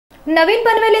नवीन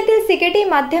पनवेल येथील सीकेटी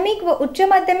माध्यमिक व उच्च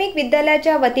माध्यमिक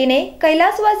विद्यालयाच्या वतीने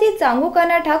कैलासवासी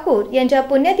चांगुकाना ठाकूर यांच्या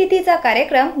पुण्यतिथीचा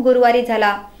कार्यक्रम गुरुवारी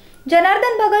झाला।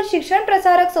 जनार्दन भगत शिक्षण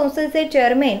प्रसारक संस्थेचे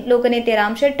चेअरमन लोकनेते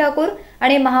रामशेठ ठाकूर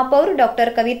आणि महापौर डॉक्टर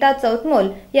कविता चौतमोल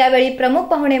यावेळी प्रमुख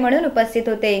पाहुणे म्हणून उपस्थित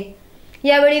होते।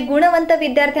 यावेळी गुणवंत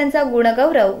विद्यार्थ्यांचा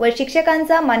गुणगौरव व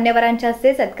शिक्षकांचा मान्यवरांच्या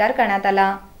हस्ते सत्कार करण्यात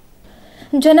आला।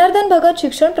 जनार्दन भगत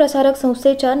शिक्षण प्रसारक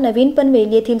संस्थेच्या नवीन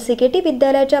पनवेल येथील सीकेटी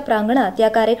विद्यालयाच्या प्रांगणात या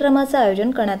कार्यक्रमाचे आयोजन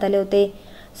करण्यात आले होते।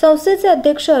 संस्थेचे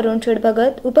अध्यक्ष अरुण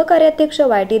भगत, उपकार्याध्यक्ष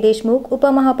वायटी देशमुख,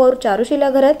 उपमहापौर चारुशीला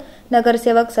घरत,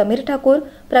 नगरसेवक समीर ठाकूर,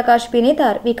 प्रकाश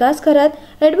पिनेतार, विकास घरत,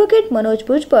 ॲडव्होकेट मनोज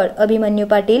भुजबळ, अभिमन्यू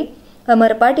पाटील,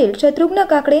 अमर पाटील, शत्रुघ्न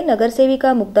काकडे,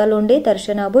 नगरसेविका मुक्ता लोंढे,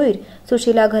 दर्शना भोईर,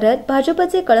 सुशीला घरत,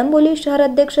 भाजपचे कळंबोली शहर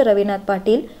अध्यक्ष रविनाथ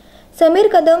पाटील, समीर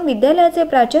कदम, विद्यालयाचे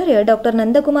प्राचार्य डॉक्टर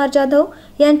नंदकुमार जाधव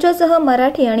यांच्यासह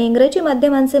मराठी आणि इंग्रजी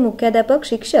माध्यमांचे मुख्याध्यापक,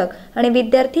 शिक्षक आणि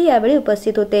विद्यार्थी यावेळी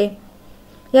उपस्थित होते।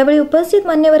 यावेळी उपस्थित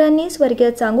मान्यवरांनी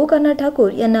स्वर्गीय चांगुकाना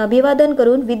ठाकूर यांना अभिवादन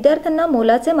करून विद्यार्थ्यांना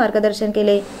मोलाचे मार्गदर्शन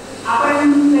केले।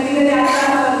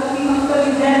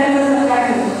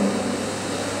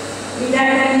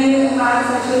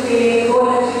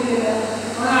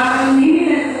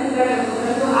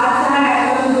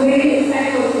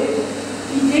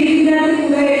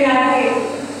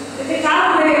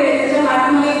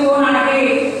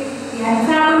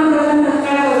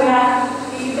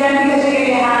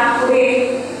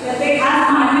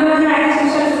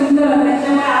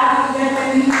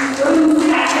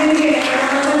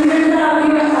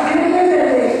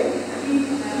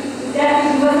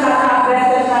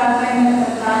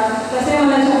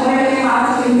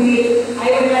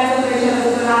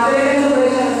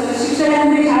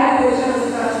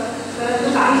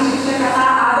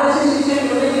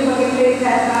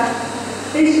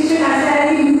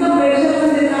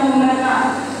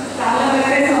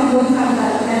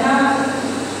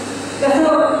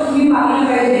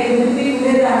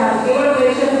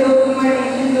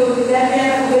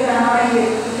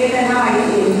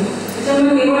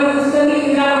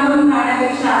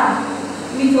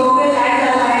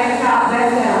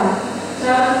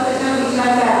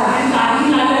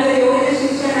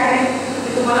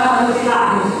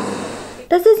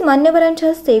 तसेच मान्यवरांच्या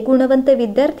हस्ते गुणवंत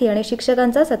विद्यार्थी आणि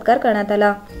शिक्षकांचा सत्कार करण्यात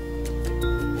आला।